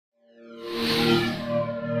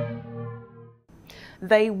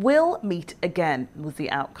They will meet again, was the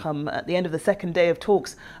outcome at the end of the second day of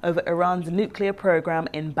talks over Iran's nuclear program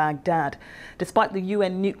in Baghdad. Despite the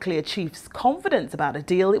UN nuclear chief's confidence about a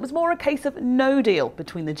deal, it was more a case of no deal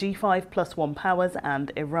between the G5+1 powers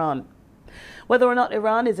and Iran. Whether or not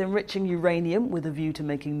Iran is enriching uranium with a view to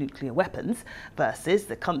making nuclear weapons versus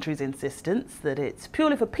the country's insistence that it's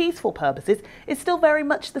purely for peaceful purposes is still very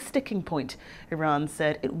much the sticking point. Iran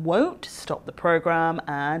said it won't stop the program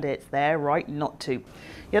and it's their right not to.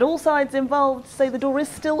 Yet all sides involved say the door is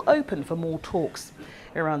still open for more talks.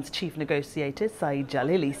 Iran's chief negotiator, Saeed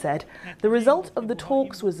Jalili, said the result of the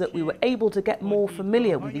talks was that we were able to get more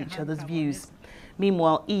familiar with each other's views.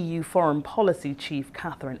 Meanwhile, EU Foreign Policy Chief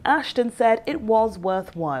Catherine Ashton said it was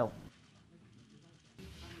worthwhile.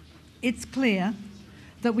 It's clear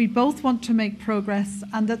that we both want to make progress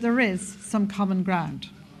and that there is some common ground.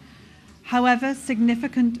 However,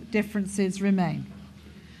 significant differences remain.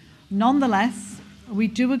 Nonetheless, we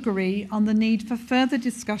do agree on the need for further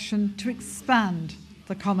discussion to expand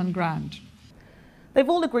the common ground. They've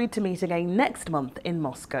all agreed to meet again next month in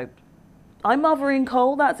Moscow. I'm Marvin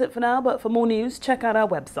Cole, that's it for now, but for more news, check out our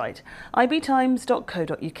website,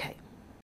 ibtimes.co.uk.